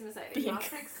fancy Mercedes. Pink.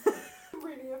 Matrix.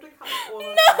 Really have to cut all of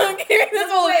No, Karen, this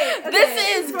No, wait, okay. This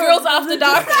is Girls After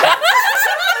Dark. I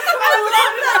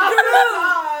love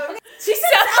that group! She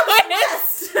said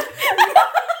Southwest.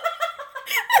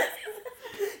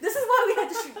 This is why we had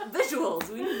to shoot visuals.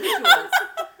 We need visuals.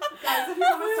 Guys, if you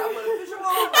want to start with a visual.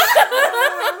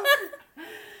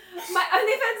 My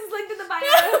OnlyFans is linked in the bio. You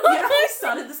know how we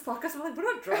started this podcast? We're like, we're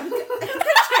not drunk.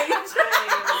 Change.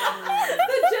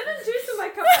 The gin and juice in my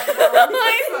cup right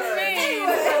I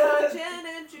mean. Gin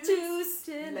and juice. Juice.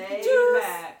 Lay Juice.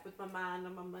 back with my mind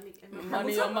on my money and my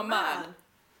Money on my mind.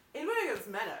 Edward is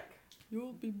medic.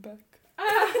 You'll be back.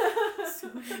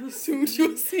 now. Soon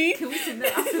you'll see. Can we sing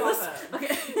that after this? Stop it.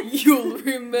 Okay. You'll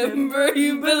remember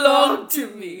you belong to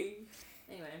me.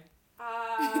 Anyway.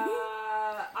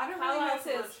 I don't really Carlisle have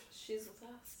says much. she's with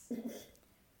us.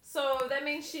 So that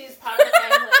means she's part of the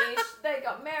family. They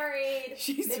got married.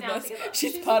 She's They're the now best. together.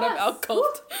 She's She's part with of us. our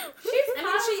cult. She's I mean,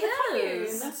 part she of the is.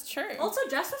 commune. That's true. Also,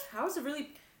 Jasper's powers are really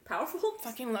powerful.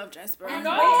 Fucking love Jasper. And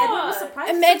God. wait, Edward was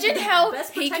surprised. Imagine He's how the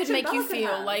best he could protection make you Bella could feel.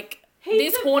 have. Like, He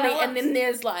this horny, developed- and then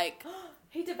there's like...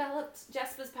 He developed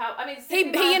Jasper's power. I mean, He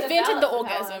Sigmund invented the developed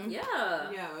orgasm.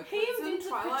 Yeah. Yeah, He 'cause in invented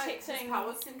Twilight, protecting his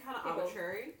powers seem kind of people.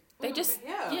 arbitrary. They just...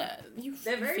 Yeah. They're you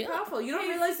very feel it. powerful. You don't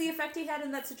realize the effect he had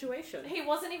in that situation. He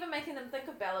wasn't even making them think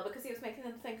of Bella because he was making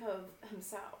them think of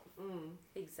himself.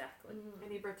 Exactly.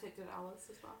 And he protected Alice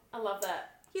as well. I love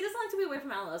that. He doesn't like to be away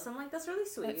from Alice. I'm like, that's really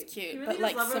sweet. That's cute, He really but, does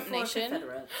like, love her Simp for a Nation?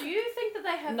 Confederate. Do you think that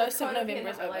they have No, a Simp November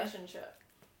is codependent over. relationship?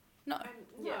 No.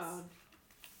 Yes.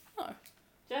 No.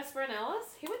 Jasper and Alice?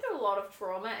 He went through a lot of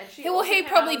trauma and she Well, also he came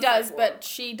probably out as does, like, but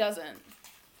she doesn't.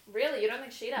 Really? You don't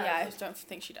think she does? Yeah, I don't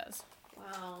think she does.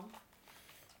 Wow.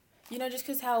 You know, just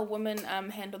because how women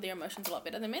handle their emotions a lot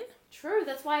better than men? True,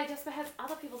 that's why Jasper has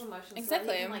other people's emotions Exactly.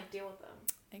 so he can, like, deal with them.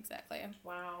 Exactly.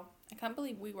 Wow. I can't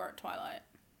believe we were at Twilight.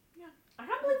 I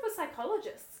can't believe we're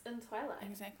psychologists in Twilight.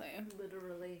 Exactly.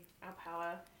 Literally. Our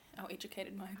power. Our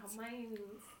educated minds.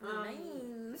 Our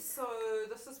minds. So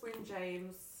this is when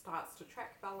James starts to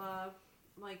track Bella.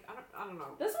 Like, I don't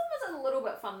know. This one was a little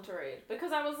bit fun to read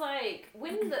because I was like,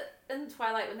 in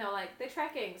Twilight when they were like, they're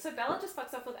tracking. So Bella just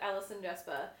fucks up with Alice and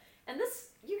Jasper. And this,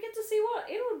 you get to see what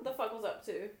Edward the fuck was up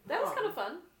to. That was kind of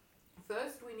fun.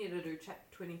 First, we need to do chapter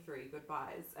 23,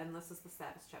 Goodbyes, and this is the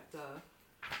saddest chapter.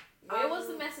 Where was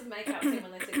the massive makeout scene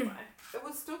when they said goodbye? It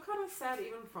was still kind of sad,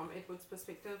 even from Edward's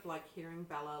perspective, like hearing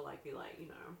Bella, like, be like, you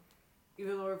know,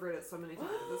 even though I've read it so many times,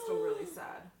 it's still really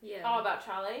sad. Yeah. Oh, about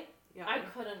Charlie? Yeah. I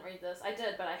couldn't read this. I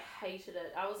did, but I hated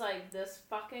it. I was like, this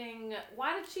fucking...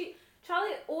 Why did she...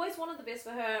 Charlie always wanted the best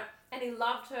for her, and he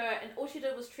loved her, and all she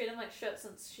did was treat him like shit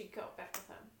since she got back with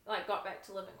him. Like, got back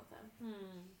to living with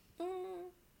him.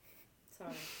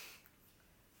 Sorry.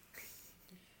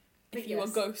 If you were a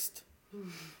ghost,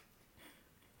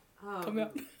 come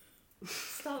out.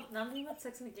 Stop. Now I'm thinking about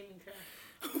sex in a gaming chair.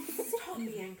 Stop,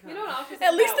 Bianca. You know what I was just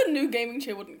At least about? the new gaming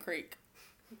chair wouldn't creak.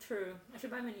 True. I should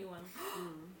buy him a new one.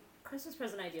 Christmas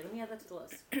present idea. Let me add that to the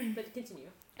list. But continue.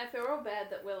 I feel real bad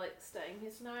that we're, like, staying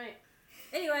here tonight.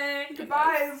 Anyway.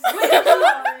 Goodbyes.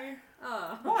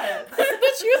 Oh. What? I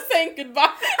thought you were saying goodbye.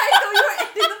 I thought you were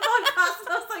ending the podcast. And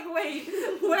I was like, wait,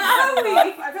 where are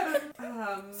we? I've had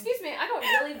a, Excuse me, I got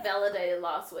really validated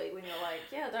last week when you're like,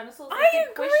 yeah, dinosaurs are I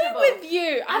agree questionable. with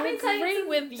you. I've I been saying agree since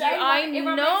with you. day one, I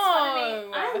everyone makes fun of me.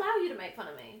 know. I allow you to make fun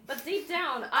of me, but deep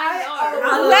down, I I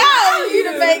know. Allow you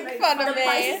to make make fun fun of The me.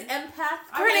 Pisces empath.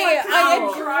 Pretty, like to I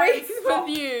know. agree Stop.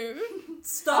 with you.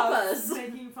 Stop us.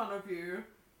 Making fun of you.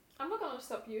 I'm not gonna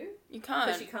stop you. You But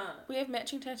can't. she can't. We have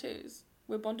matching tattoos.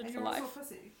 We're bonded And for you're life. also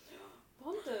pussy.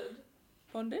 Bonded.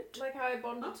 Bonded? Like how I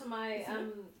bonded to my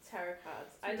tarot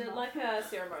cards. I did like a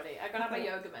ceremony. I got out my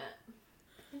yoga mat.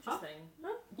 Interesting.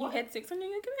 You had sex on your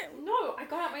yoga mat? No, I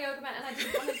got out my yoga mat and I did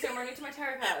a bonded ceremony to my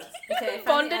tarot cards. Okay, I finally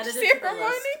Bondage added it to the ceremony?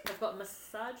 list. I've got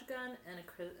massage gun and a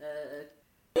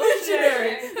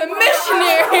Missionary. A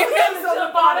missionary! Hands on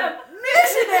the bottom.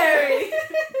 Missionary.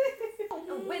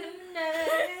 Wait a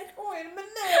minute. Wait a minute.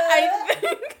 I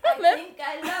think I think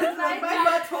I love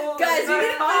my dog. Guys, you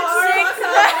didn't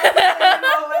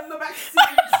in the back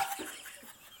seat.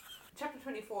 Chapter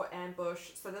 24,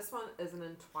 Ambush. So this one isn't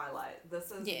in Twilight.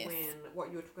 This is Yes. when, what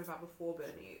you were talking about before,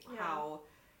 Bernie, Yeah. how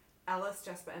Alice,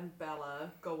 Jasper and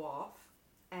Bella go off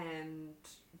and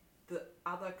the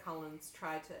other Cullens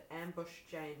try to ambush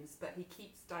James, but he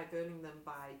keeps diverting them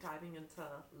by diving into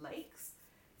lakes.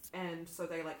 And so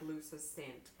they like lose his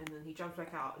scent, and then he jumps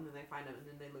back out, and then they find him, and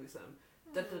then they lose him.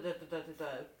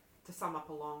 To sum up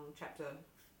a long chapter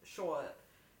short,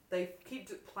 they keep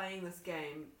playing this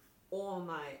game all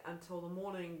night until the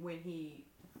morning when he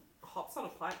hops on a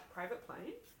private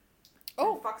plane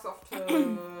Oh. and fucks off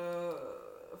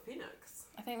to Phoenix.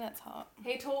 I think that's hot.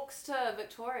 He talks to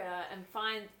Victoria and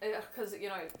finds, because, you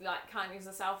know, like, can't use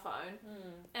a cell phone.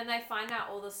 And they find out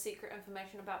all this secret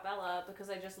information about Bella because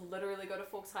they just literally go to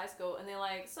Forks High School and they're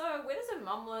like, so where does her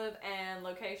mum live and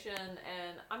location?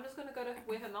 And I'm just going to go to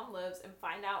where her mum lives and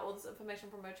find out all this information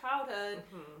from her childhood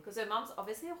because her mum's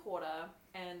obviously a hoarder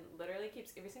and literally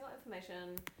keeps every single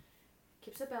information,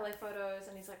 keeps her ballet photos,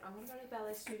 and he's like, I'm going to go to the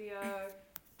ballet studio.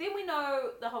 Then we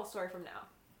know the whole story from now.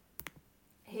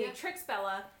 He tricks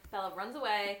Bella. Bella runs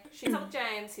away. She's up with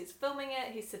James. He's filming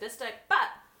it. He's sadistic. But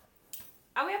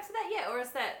are we up to that yet, or is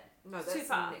that No, that's too the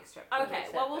far? next chapter. Okay,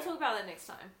 well, we'll talk about that next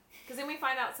time. Because then we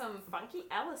find out some funky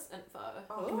Alice info.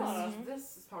 Oh,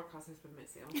 this podcast has been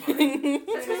messy. I'm sorry.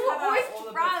 That's because we're always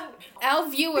drunk. Our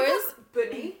viewers.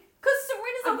 Bunny. Because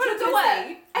Serena's I'm not going to too do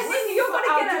busy. it. And then This you're is going to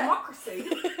our get it. democracy.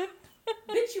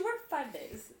 Bitch, you worked 5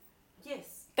 days.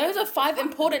 Yes. Those are 5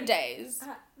 important days.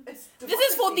 It's This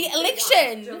is for the democracy.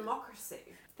 election. Democracy.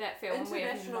 That feel when we have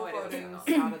International no idea what's voting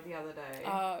going on. started the other day.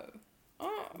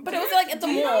 But it was like at the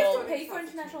Do you mall. have to mall. pay for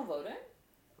international voting?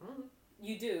 Mhm.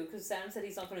 You do, because Sam said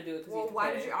he's not going to do it because Well, you why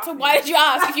have to did you pay. ask So me? why did you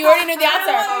ask if you already knew the I don't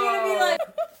answer? want you to be like,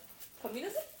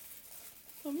 communism?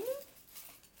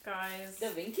 Guys. Da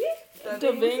Vinci?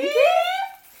 Da Vinci?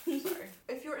 Sorry.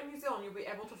 If you're in New Zealand, you'll be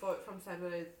able to vote from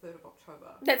Saturday the 3rd of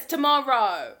October. That's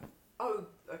tomorrow. Oh,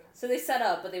 okay. So they set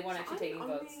up, but they weren't So actually I'm taking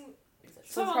votes. only-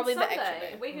 So on probably the Sunday, actual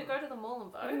day. we could go to the mall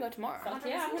and We can vote. go tomorrow. Fuck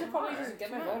yeah, I'm gonna probably just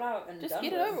get my vote out and Just done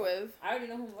get it with. over with. I already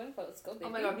know who I'm voting for. Let's go, baby. Oh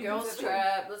my god, You girls can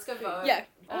trip. Let's go vote. Yeah,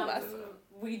 all of us.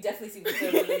 We definitely see the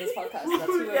third in this podcast. That's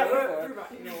who we're Yeah, voting for.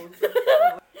 right, you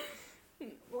know.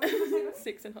 What were you gonna say?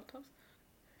 6 and hot tubs.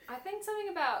 I think something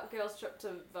about girls trip to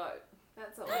vote.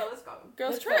 That's all. Yeah, let's go.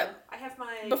 Girls Let's trip. go. I have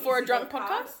my Before a Easy drunk Vote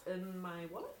card podcast? in my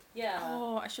wallet. Yeah.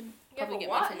 Oh, I should Yeah, probably but get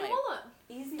what? one from In your like wallet?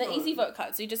 Easy the Vote. easy vote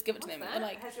card. So you just give it to What's them. that? And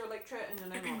like, It has your electorate and your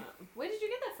name on it. Where did you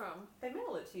get that from? They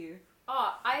mail it to you.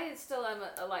 Oh, I still am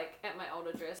like at my old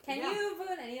address. Can Yeah. you vote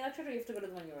in any electorate or you have to go to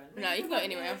the one you're in? No, you can go vote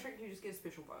anywhere. electorate, You just get a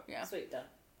special vote. yeah. Sweet, done.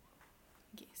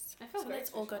 Yes. I feel So very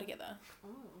let's all go special. together.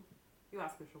 Mm. You are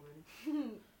special,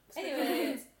 man.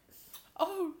 Anyways.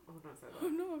 Oh, Oh, don't say oh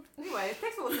that. no. Anyway,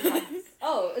 thanks for listening, guys.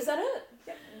 Oh, is that it?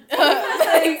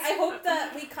 I hope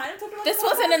that we kind of talked about This the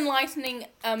was an podcast. enlightening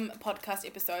podcast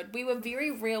episode. We were very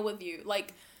real with you.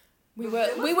 Like we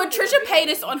But were there was Trisha something paid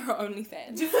real. us on her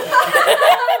OnlyFans.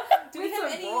 Do we It's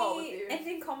have so raw with you.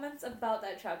 any comments about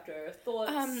that chapter?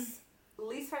 Thoughts?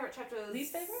 Least favorite chapters.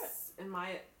 Least favorite? In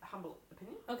my humble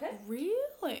opinion. Okay.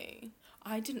 Really?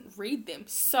 I didn't read them,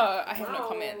 so I have no Wow.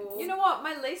 comments. You know what?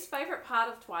 My least favorite part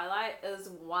of Twilight is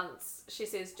once she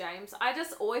says James. I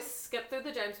just always skip through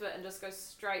the James bit and just go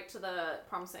straight to the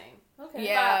prom scene. Okay.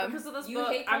 Yeah. But because of this You book,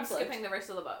 hate I'm conflict. skipping the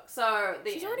rest of the book. So the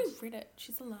She's end. already read it.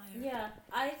 She's a liar. Yeah,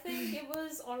 I think it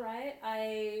was alright.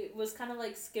 I was kind of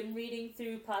like skim reading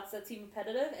through parts that seemed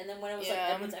repetitive, and then when it was Yeah. like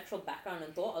everyone's actual background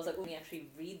and thought, I was like, let me actually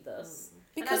read this.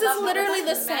 Because And I it's love literally how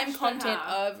the they same smashed the content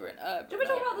car. over and over. Did we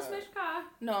talk and about the over. smash car?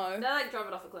 No. They like drove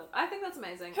it off a cliff. I think that's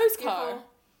amazing. Whose Beautiful. car?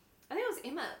 I think it was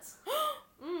Emmett's.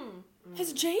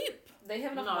 His Jeep. They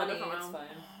have enough No, money, different it's one. fine.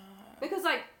 Because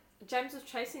like James was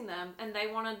chasing them and they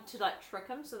wanted to like trick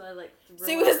him, so they like. So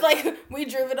it was like, we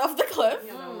drove it off the cliff.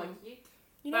 Yeah, they were like, yeet.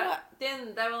 You know but what?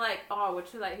 then they were like, "Oh, we're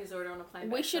too late. He's already on a plane."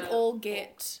 We back should to all Port."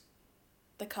 get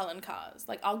the Cullen cars.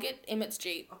 Like, I'll get Emmett's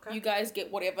Jeep. Okay. You guys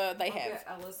get whatever they I'll have. get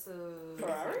Alice's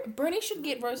Ferrari? Bernie should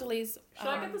get Rosalie's Should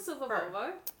I get the silver Bro.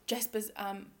 Volvo? Jasper's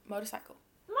motorcycle.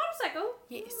 Motorcycle.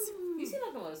 Yes. You seem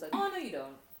like a motorcycle. Oh, no, you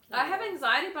don't. No, I you have don't.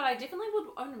 anxiety, but I definitely would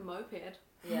own a moped.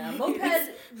 Yeah, moped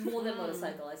more than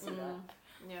motorcycle, I see that.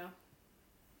 Yeah.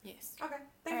 Yes. Okay.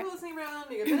 Thanks for listening, everyone.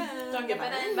 You're good. Don't get Bye.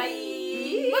 bitten.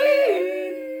 Bye. Bye.